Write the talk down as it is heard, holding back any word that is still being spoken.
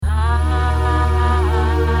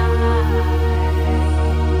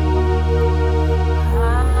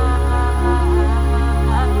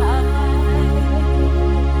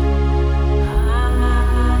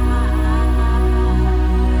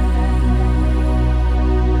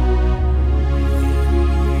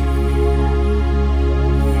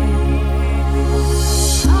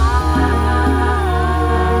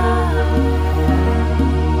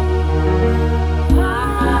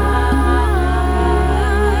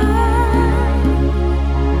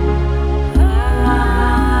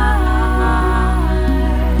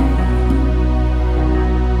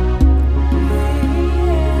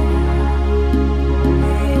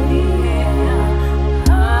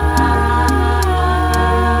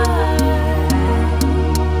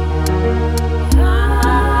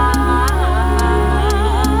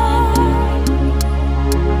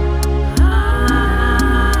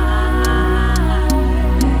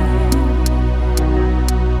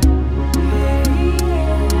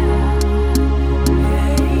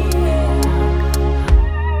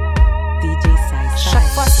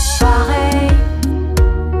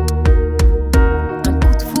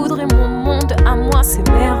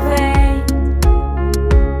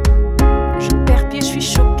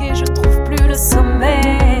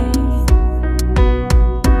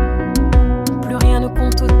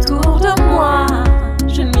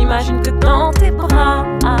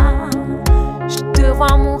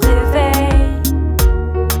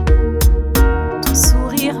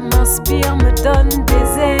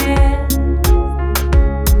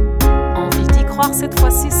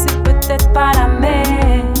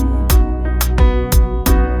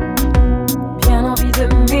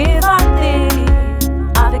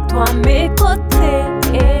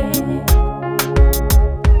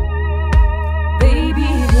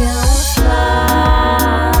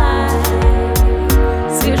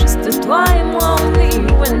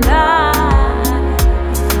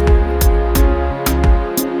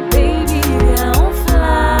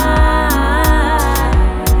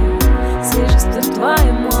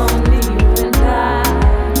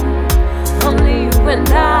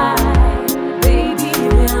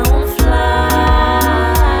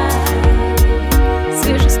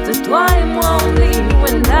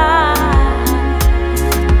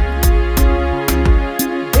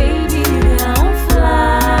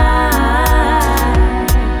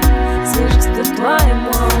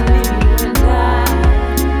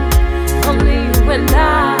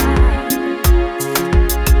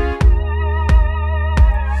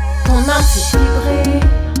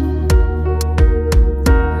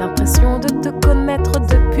te connaître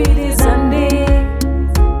depuis des années.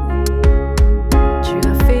 Tu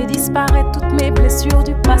as fait disparaître toutes mes blessures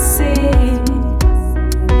du passé.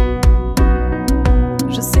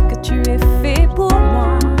 Je sais que tu es fait pour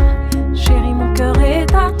moi, chérie, mon cœur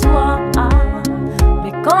est à toi.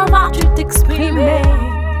 Mais quand vas-tu t'exprimer?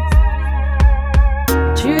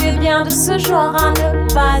 Tu es bien de ce genre à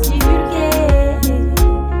ne pas divulguer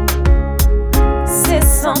ces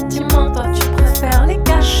sentiments, toi tu préfères les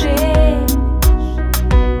cacher.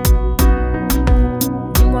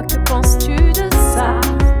 Dis-moi, que penses-tu de ça?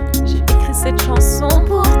 J'ai écrit cette chanson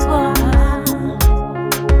pour toi.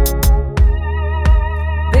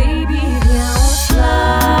 Baby, viens on fly.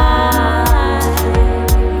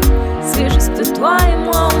 C'est juste toi et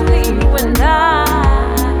moi, only you and I.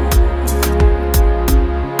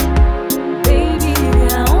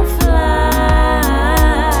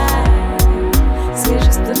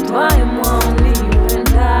 Toi et moi, only you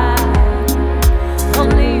and I,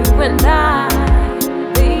 only you and I.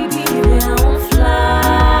 Baby, viens on fly.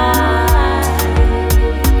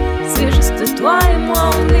 C'est juste toi et moi,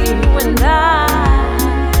 only you and I.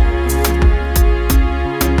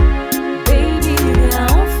 Baby, viens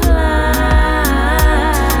on fly.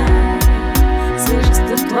 C'est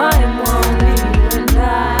juste toi et moi, only you and I,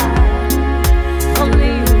 only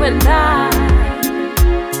you and I.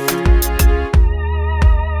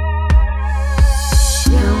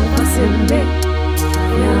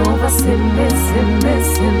 Viens, on va s'aimer, s'aimer,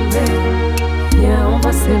 s'aimer. Viens, on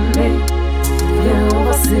va s'aimer, viens, on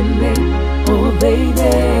va s'aimer. Oh baby,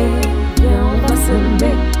 viens, on va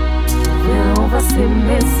s'aimer, viens, on va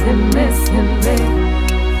s'aimer, s'aimer, s'aimer.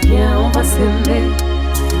 Viens, on va s'aimer,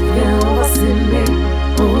 viens, on va s'aimer.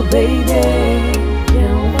 Oh baby,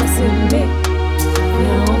 viens, on va s'aimer,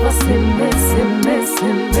 viens, on va s'aimer, s'aimer,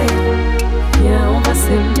 s'aimer. Viens, on va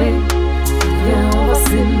s'aimer, viens, on va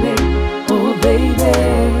s'aimer. Oh baby,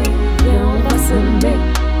 viens on va s'aimer,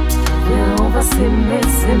 viens on va s'aimer,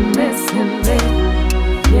 s'aimer, s'aimer.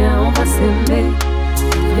 Viens on va s'aimer,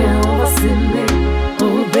 viens on va s'aimer.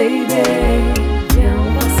 Oh baby, viens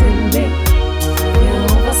on va s'aimer, viens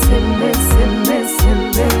on va s'aimer, s'aimer,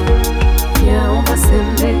 s'aimer. Viens on va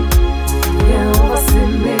s'aimer, viens on va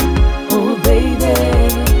s'aimer. Oh baby,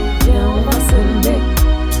 viens on va s'aimer,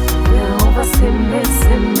 viens on va s'aimer,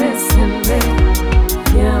 s'aimer, s'aimer.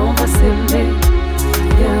 Viens, on va s'aimer,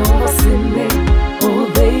 viens, on va s'aimer. Oh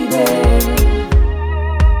baby,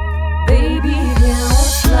 baby, viens, on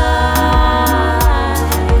fly.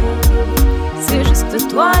 C'est juste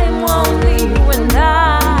toi et moi, only you and I.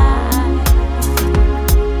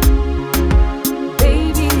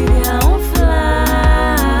 Baby, viens, on fly.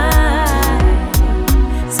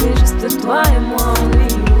 C'est juste toi et moi, only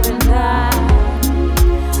you and I,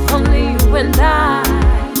 only you and I.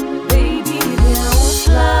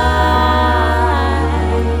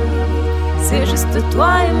 C'est juste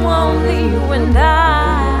toi et moi, only you and I.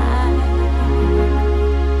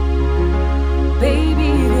 Baby,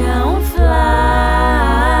 viens on fly.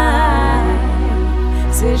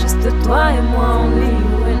 C'est juste toi et moi, only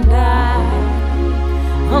you